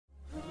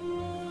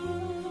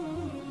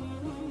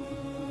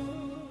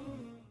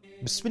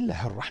Bismillah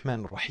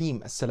ar-Rahman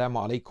ar-Rahim.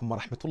 Assalamu alaikum wa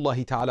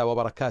rahmatullahi ta'ala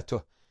wa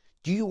barakatuh.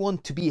 Do you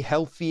want to be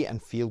healthy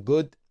and feel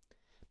good?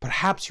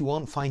 Perhaps you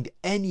won't find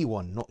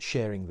anyone not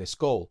sharing this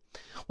goal.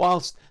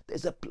 Whilst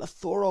there's a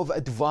plethora of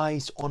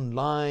advice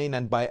online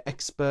and by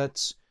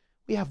experts,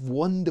 we have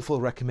wonderful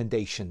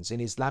recommendations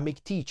in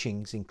Islamic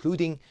teachings,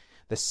 including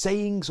the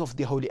sayings of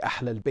the Holy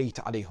Ahl al-Bayt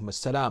alayhum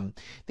as-salam.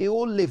 They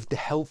all lived a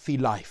healthy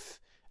life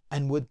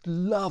and would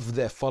love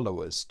their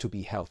followers to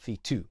be healthy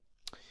too.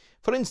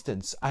 For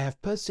instance, I have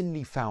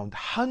personally found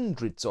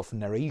hundreds of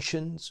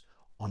narrations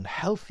on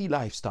healthy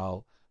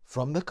lifestyle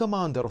from the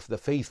commander of the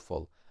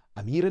faithful,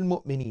 Amir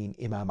al-Mu'mineen,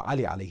 Imam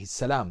Ali alayhi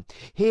salam.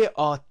 Here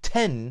are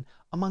 10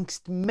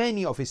 amongst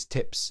many of his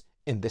tips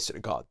in this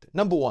regard.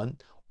 Number 1,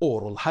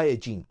 oral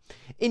hygiene.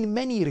 In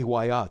many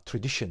riwayat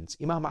traditions,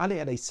 Imam Ali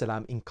alayhi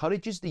salam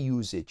encourages the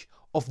usage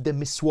of the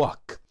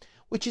miswak,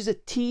 which is a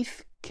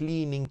teeth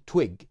cleaning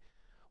twig,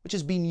 which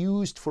has been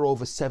used for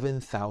over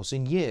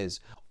 7,000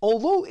 years.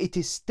 Although it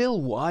is still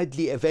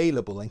widely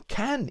available and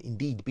can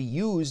indeed be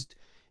used,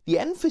 the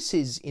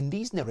emphasis in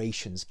these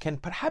narrations can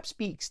perhaps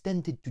be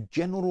extended to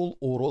general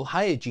oral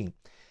hygiene,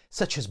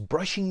 such as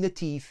brushing the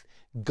teeth,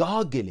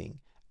 gargling,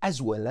 as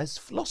well as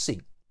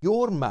flossing.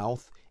 Your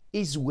mouth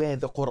is where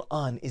the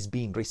Quran is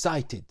being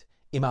recited,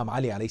 Imam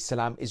Ali alayhi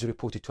salam is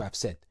reported to have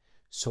said,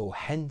 so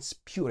hence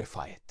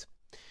purify it.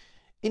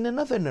 In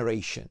another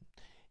narration,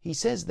 he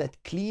says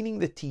that cleaning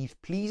the teeth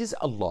pleases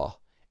Allah,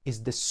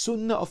 is the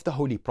sunnah of the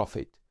Holy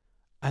Prophet,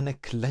 and a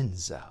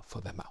cleanser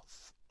for the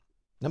mouth.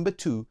 Number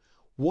 2,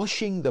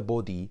 washing the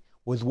body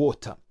with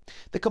water.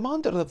 The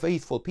commander of the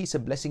faithful, peace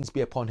and blessings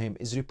be upon him,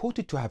 is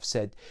reported to have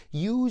said,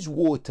 use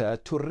water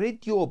to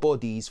rid your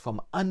bodies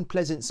from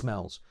unpleasant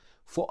smells,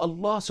 for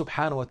Allah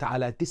subhanahu wa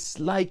ta'ala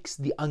dislikes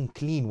the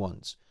unclean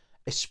ones,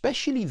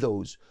 especially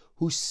those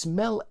who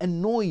smell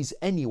annoys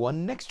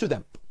anyone next to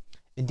them.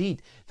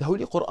 Indeed, the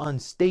Holy Quran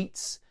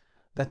states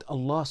that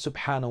Allah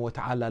subhanahu wa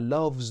ta'ala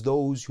loves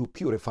those who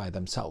purify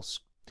themselves.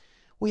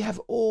 We have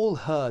all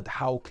heard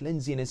how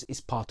cleanliness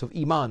is part of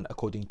Iman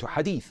according to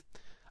Hadith.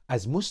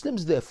 As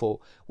Muslims, therefore,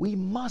 we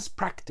must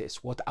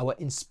practice what our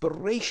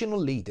inspirational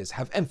leaders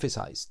have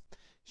emphasized.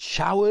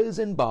 Showers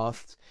and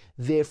baths,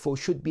 therefore,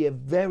 should be a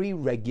very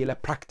regular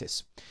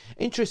practice.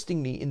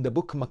 Interestingly, in the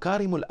book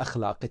Makarim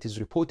al-Akhlaq, it is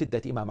reported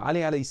that Imam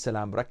Ali alayhi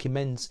salam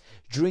recommends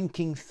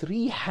drinking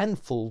 3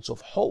 handfuls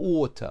of hot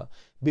water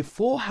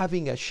before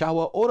having a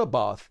shower or a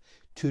bath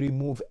to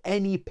remove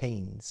any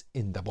pains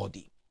in the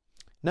body.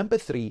 Number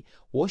 3,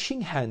 washing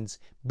hands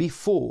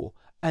before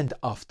and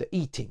after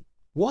eating.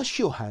 Wash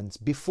your hands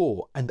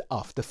before and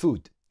after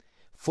food,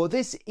 for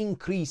this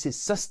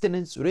increases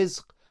sustenance,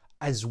 rizq,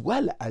 as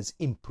well as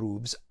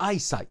improves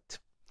eyesight.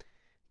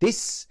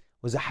 This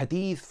was a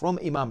hadith from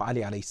Imam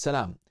Ali alayhi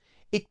salam.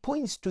 It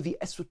points to the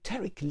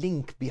esoteric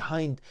link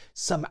behind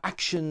some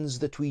actions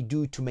that we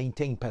do to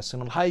maintain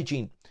personal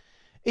hygiene.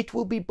 It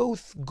will be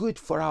both good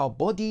for our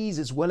bodies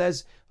as well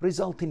as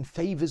result in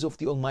favors of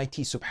the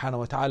Almighty subhanahu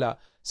wa ta'ala,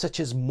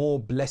 such as more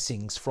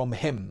blessings from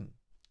Him.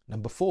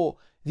 Number 4,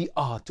 the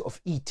art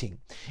of eating.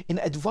 In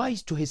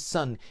advice to his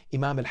son,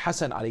 Imam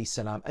al-Hasan alayhi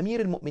salam,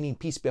 Amir al-Mu'mineen,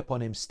 peace be upon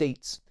him,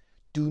 states,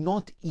 do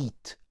not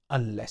eat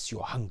unless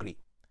you're hungry.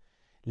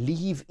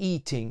 Leave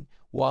eating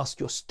whilst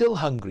you're still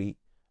hungry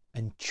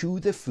and chew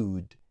the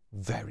food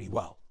very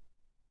well.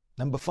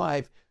 Number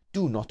 5,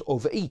 do not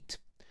overeat.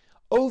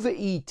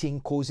 Overeating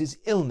causes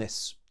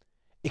illness.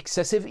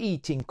 Excessive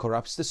eating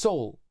corrupts the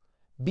soul.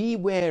 Be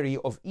wary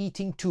of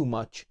eating too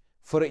much,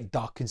 for it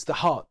darkens the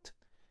heart.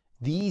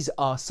 These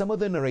are some of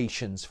the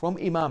narrations from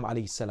Imam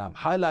alayhi salam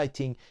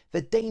highlighting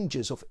the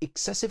dangers of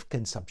excessive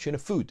consumption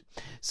of food.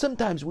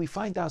 Sometimes we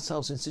find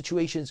ourselves in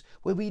situations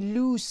where we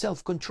lose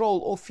self-control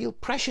or feel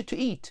pressure to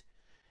eat.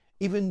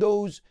 Even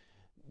those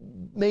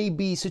may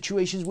be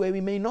situations where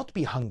we may not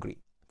be hungry.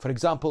 For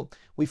example,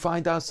 we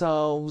find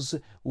ourselves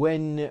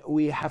when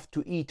we have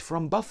to eat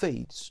from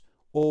buffets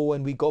or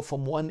when we go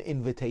from one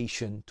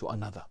invitation to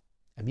another.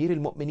 Amir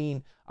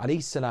al-Mu'mineen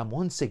alayhi salam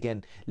once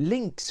again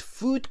links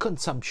food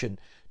consumption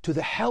to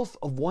the health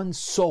of one's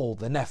soul,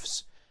 the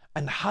nafs,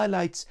 and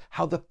highlights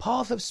how the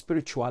path of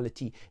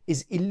spirituality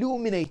is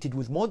illuminated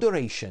with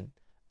moderation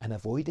and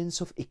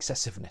avoidance of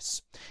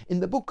excessiveness. In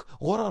the book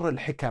Ghurar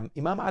al-Hikam,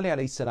 Imam Ali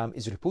alayhi salam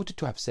is reported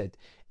to have said,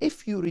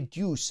 if you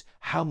reduce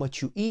how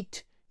much you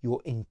eat,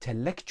 your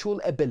intellectual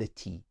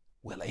ability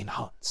will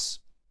enhance.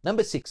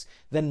 Number 6,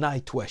 the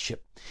night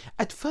worship.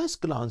 At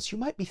first glance, you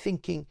might be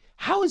thinking,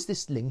 how is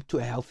this linked to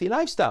a healthy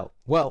lifestyle?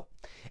 Well,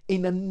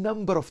 in a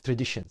number of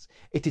traditions,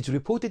 it is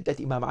reported that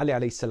Imam Ali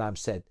alayhi salam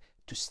said,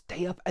 to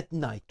stay up at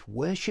night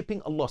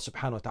worshipping Allah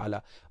subhanahu wa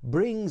ta'ala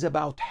brings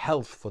about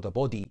health for the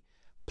body,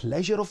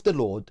 pleasure of the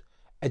Lord,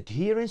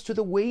 adherence to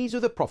the ways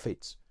of the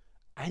prophets,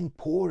 and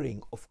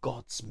pouring of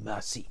God's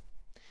mercy.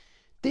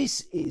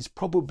 This is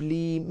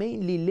probably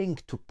mainly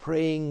linked to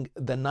praying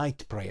the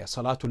night prayer,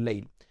 Salatul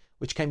Layl,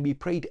 which can be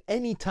prayed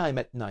any time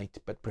at night,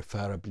 but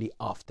preferably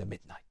after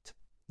midnight.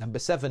 Number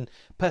 7,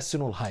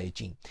 personal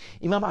hygiene.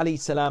 Imam alayhi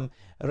salam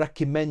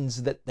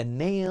recommends that the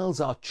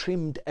nails are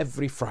trimmed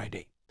every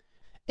Friday.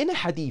 In a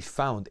hadith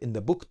found in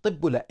the book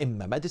Tibbul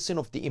A'imma, Medicine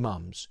of the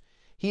Imams,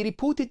 he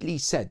reportedly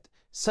said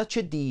such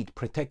a deed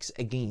protects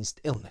against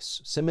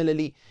illness.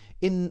 Similarly,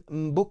 in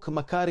book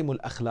Makarimul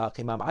Akhlaq,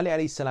 Imam Ali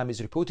alayhi salam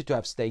is reported to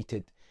have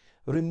stated,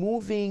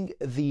 removing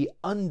the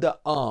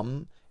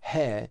underarm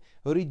hair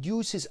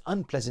reduces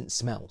unpleasant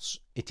smells.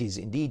 It is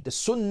indeed the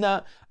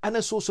sunnah and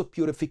a source of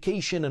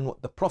purification and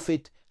what the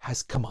Prophet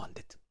has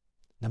commanded.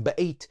 Number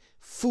 8,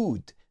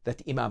 food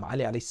that Imam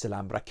Ali alayhi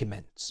salam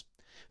recommends.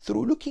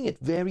 Through looking at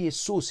various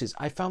sources,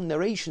 I found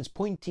narrations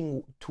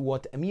pointing to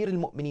what Amir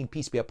al-Mu'mineen,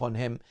 peace be upon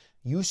him,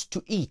 used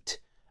to eat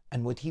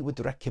and what he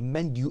would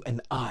recommend you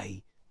and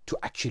I to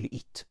actually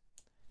eat.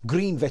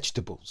 Green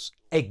vegetables,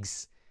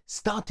 eggs,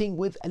 starting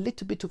with a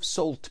little bit of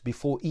salt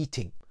before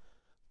eating.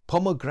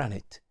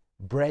 Pomegranate,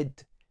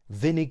 bread,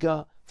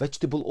 vinegar,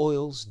 vegetable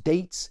oils,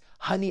 dates,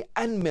 honey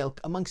and milk,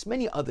 amongst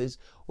many others,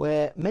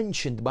 were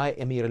mentioned by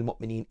Amir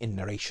al-Mu'mineen in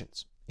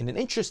narrations. In an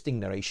interesting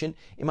narration,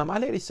 Imam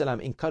Ali alayhi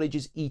salam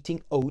encourages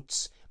eating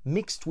oats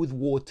mixed with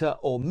water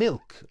or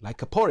milk,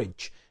 like a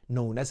porridge,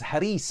 known as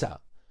harisa.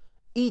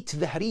 Eat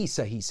the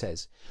harisa, he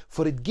says,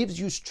 for it gives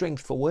you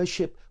strength for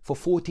worship for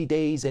 40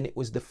 days, and it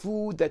was the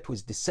food that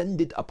was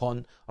descended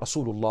upon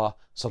Rasulullah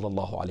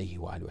sallallahu alayhi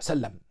wa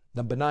sallam.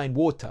 Number 9,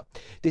 water.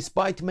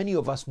 Despite many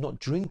of us not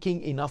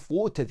drinking enough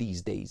water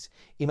these days,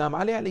 Imam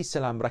Ali alayhi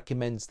salam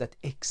recommends that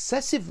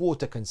excessive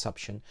water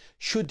consumption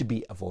should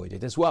be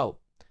avoided as well.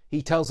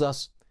 He tells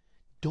us,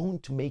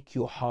 don't make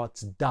your hearts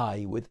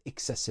die with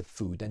excessive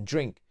food and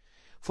drink,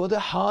 for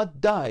the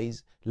heart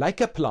dies like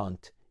a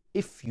plant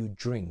if you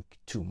drink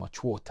too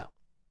much water.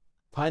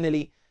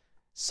 Finally,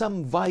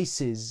 some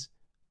vices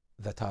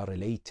that are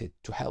related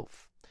to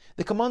health.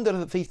 The Commander of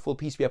the Faithful,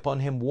 peace be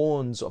upon him,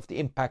 warns of the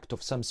impact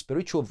of some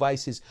spiritual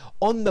vices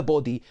on the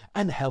body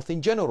and health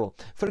in general.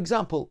 For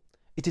example,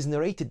 it is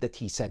narrated that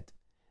he said,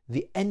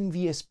 the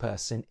envious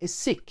person is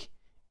sick,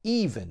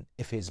 even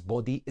if his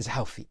body is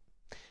healthy.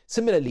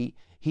 Similarly,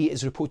 he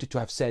is reported to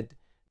have said,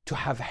 to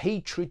have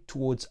hatred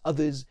towards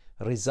others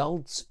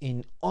results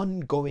in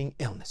ongoing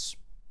illness.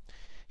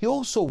 He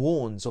also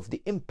warns of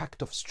the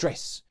impact of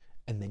stress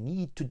and the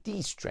need to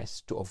de-stress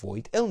to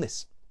avoid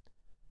illness.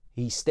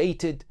 He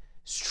stated,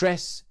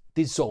 stress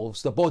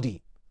dissolves the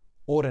body,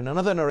 or in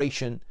another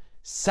narration,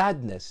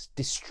 sadness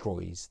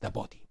destroys the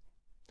body.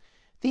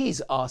 These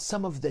are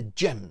some of the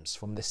gems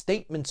from the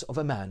statements of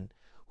a man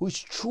who is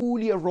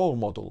truly a role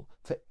model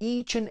for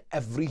each and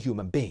every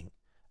human being,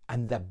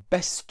 and the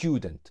best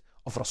student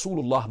of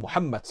Rasulullah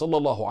Muhammad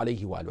sallallahu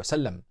alayhi wa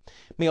sallam.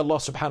 May Allah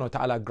subhanahu wa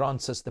ta'ala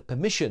grant us the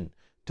permission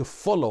to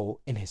follow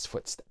in his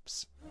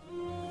footsteps.